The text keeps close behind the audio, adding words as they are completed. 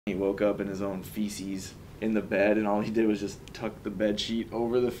He woke up in his own feces in the bed, and all he did was just tuck the bed sheet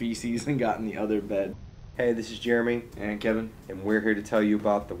over the feces and got in the other bed. Hey, this is Jeremy. And Kevin. And we're here to tell you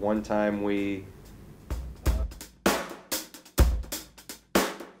about the one time we...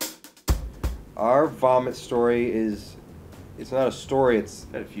 Our vomit story is... It's not a story, it's...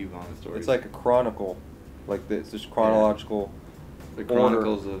 Had a few vomit stories. It's like a chronicle. Like, it's just chronological... The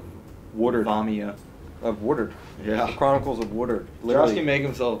Chronicles of Woodard. Vomia. Of Woodard. Yeah. The Chronicles of Woodard. Josh can make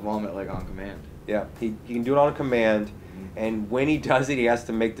himself vomit, like, on command. Yeah, he can do it on command. And when he does it, he has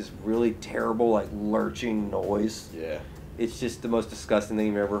to make this really terrible, like, lurching noise. Yeah. It's just the most disgusting thing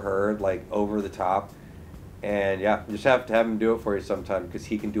you've ever heard, like, over the top. And, yeah, you just have to have him do it for you sometime because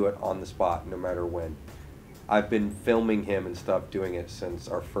he can do it on the spot no matter when. I've been filming him and stuff doing it since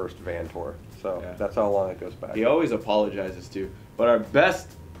our first van tour. So yeah. That's how long it goes back. He always apologizes, too. But our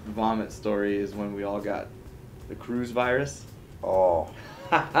best vomit story is when we all got the cruise virus. Oh.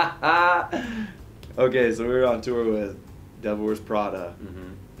 Okay, so we were on tour with Devil Wears Prada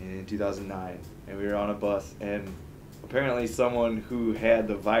in 2009, and we were on a bus, and apparently someone who had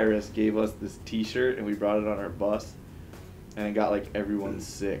the virus gave us this t-shirt, and we brought it on our bus, and it got, like, everyone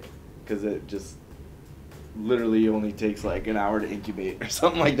sick, because it just literally only takes, like, an hour to incubate, or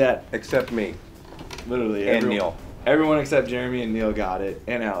something like that. Except me. Literally. And Neil. Everyone except Jeremy and Neil got it,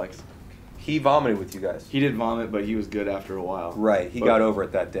 and Alex. He vomited with you guys. He did vomit, but he was good after a while. Right, he got over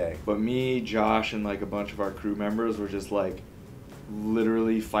it that day. But me, Josh, and like a bunch of our crew members were just like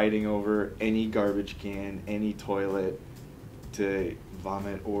literally fighting over any garbage can, any toilet to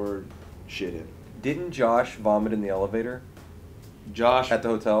vomit or shit in. Didn't Josh vomit in the elevator? Josh at the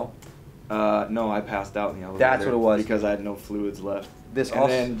hotel? No, I passed out in the elevator. That's what it was. Because I had no fluids left.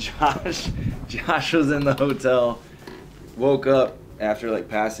 Then Josh was in the hotel, woke up after like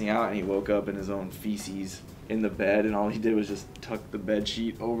passing out, and he woke up in his own feces in the bed, and all he did was just tuck the bed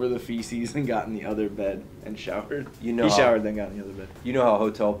sheet over the feces and got in the other bed and showered. He showered, then got in the other bed. You know how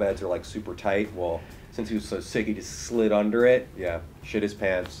hotel beds are like super tight? Well, since he was so sick, he just slid under it. Yeah, shit his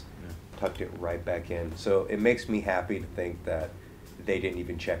pants, tucked it right back in. So it makes me happy to think that they didn't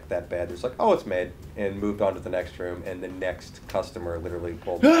even check that bed. It's like, oh, it's made, and moved on to the next room, and the next customer literally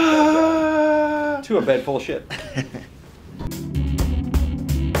pulled the bed down to a bed full of shit.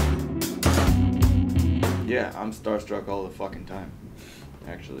 Yeah, I'm starstruck all the fucking time,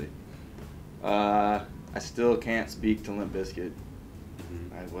 actually. I still can't speak to Limp Bizkit.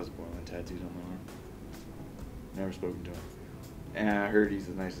 I was born with tattoos on my arm. Never spoken to him. And I heard he's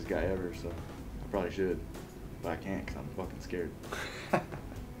the nicest guy ever, so I probably should. But I can't because I'm fucking scared.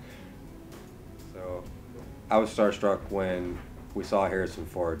 So, I was starstruck when we saw Harrison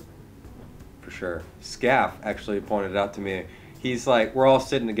Ford, for sure. Scaff actually pointed it out to me. He's like, we're all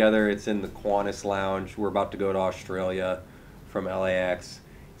sitting together, it's in the Qantas lounge, we're about to go to Australia from LAX.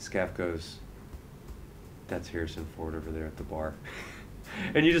 Scaff goes, that's Harrison Ford over there at the bar.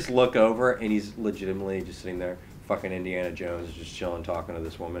 And you just look over, and he's legitimately just sitting there, fucking Indiana Jones, just chilling, talking to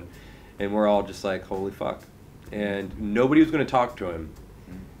this woman. And we're all just like, holy fuck. And nobody was going to talk to him.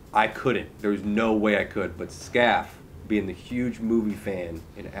 I couldn't. There was no way I could. But Scaff, being the huge movie fan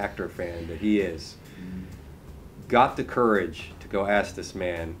and actor fan that he is, got the courage to go ask this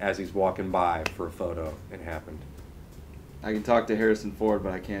man as he's walking by for a photo. It happened. I can talk to Harrison Ford,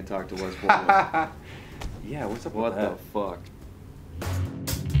 but I can't talk to Wes Borland. Yeah, what's up with that? What the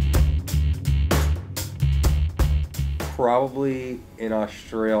fuck? Probably in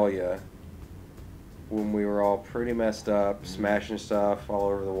Australia when we were all pretty messed up, smashing stuff all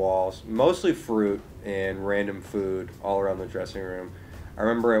over the walls. Mostly fruit and random food all around the dressing room. I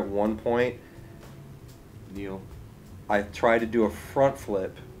remember at one point, Neil, I tried to do a front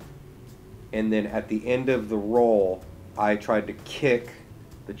flip, and then at the end of the roll, I tried to kick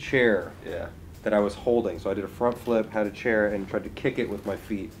the chair that I was holding. So I did a front flip, had a chair, and tried to kick it with my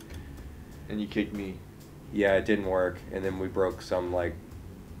feet. And you kicked me. Yeah, it didn't work, and then we broke some, like,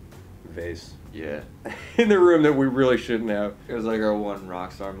 vase. Yeah. In the room that we really shouldn't have. It was like our one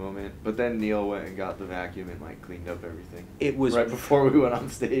rock star moment. But then Neil went and got the vacuum and like cleaned up everything. It was right before we went on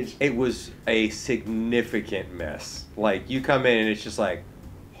stage. It was a significant mess. Like, you come in and it's just like,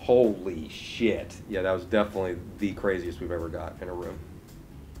 holy shit. Yeah, that was definitely the craziest we've ever got in a room.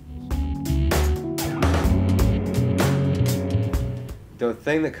 The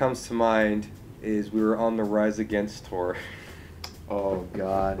thing that comes to mind is we were on the Rise Against tour. Oh,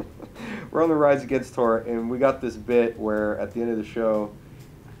 God. We're on the Rise Against tour, and we got this bit where at the end of the show,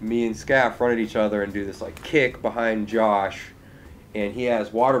 me and Scaff run at each other and do this like kick behind Josh, and he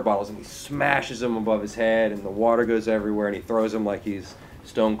has water bottles, and he smashes them above his head, and the water goes everywhere, and he throws them like he's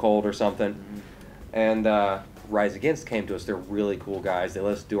stone cold or something. And Rise Against came to us. They're really cool guys. They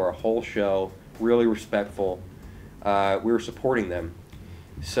let us do our whole show, really respectful. We were supporting them.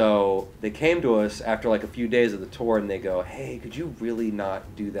 So they came to us after like a few days of the tour, and they go, hey, could you really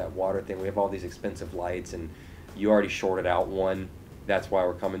not do that water thing? We have all these expensive lights, and you already shorted out one. That's why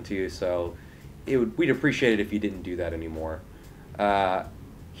we're coming to you. So we'd appreciate it if you didn't do that anymore.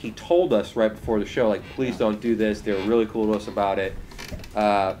 He told us right before the show, like, please don't do this. They were really cool to us about it.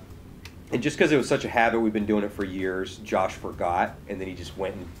 And just because it was such a habit, we've been doing it for years, Josh forgot, and then he just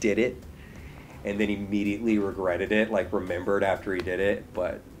went and did it. And then immediately regretted it, like remembered after he did it.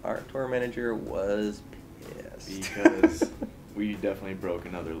 But our tour manager was pissed. Because we definitely broke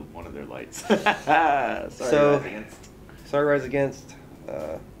another one of their lights. Sorry, Rise Against. Sorry, Rise Against.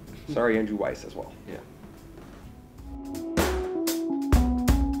 Sorry, Andrew Weiss as well. Yeah.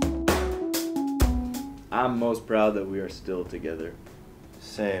 I'm most proud that we are still together.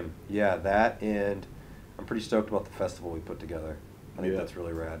 Same. Yeah, that, and I'm pretty stoked about the festival we put together. I think that's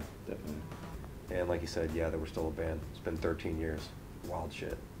really rad. Definitely. And like you said, yeah, that we're still a band. It's been 13 years. Wild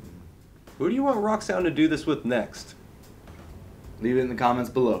shit. Who do you want Rock Sound to do this with next? Leave it in the comments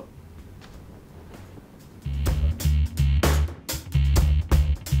below.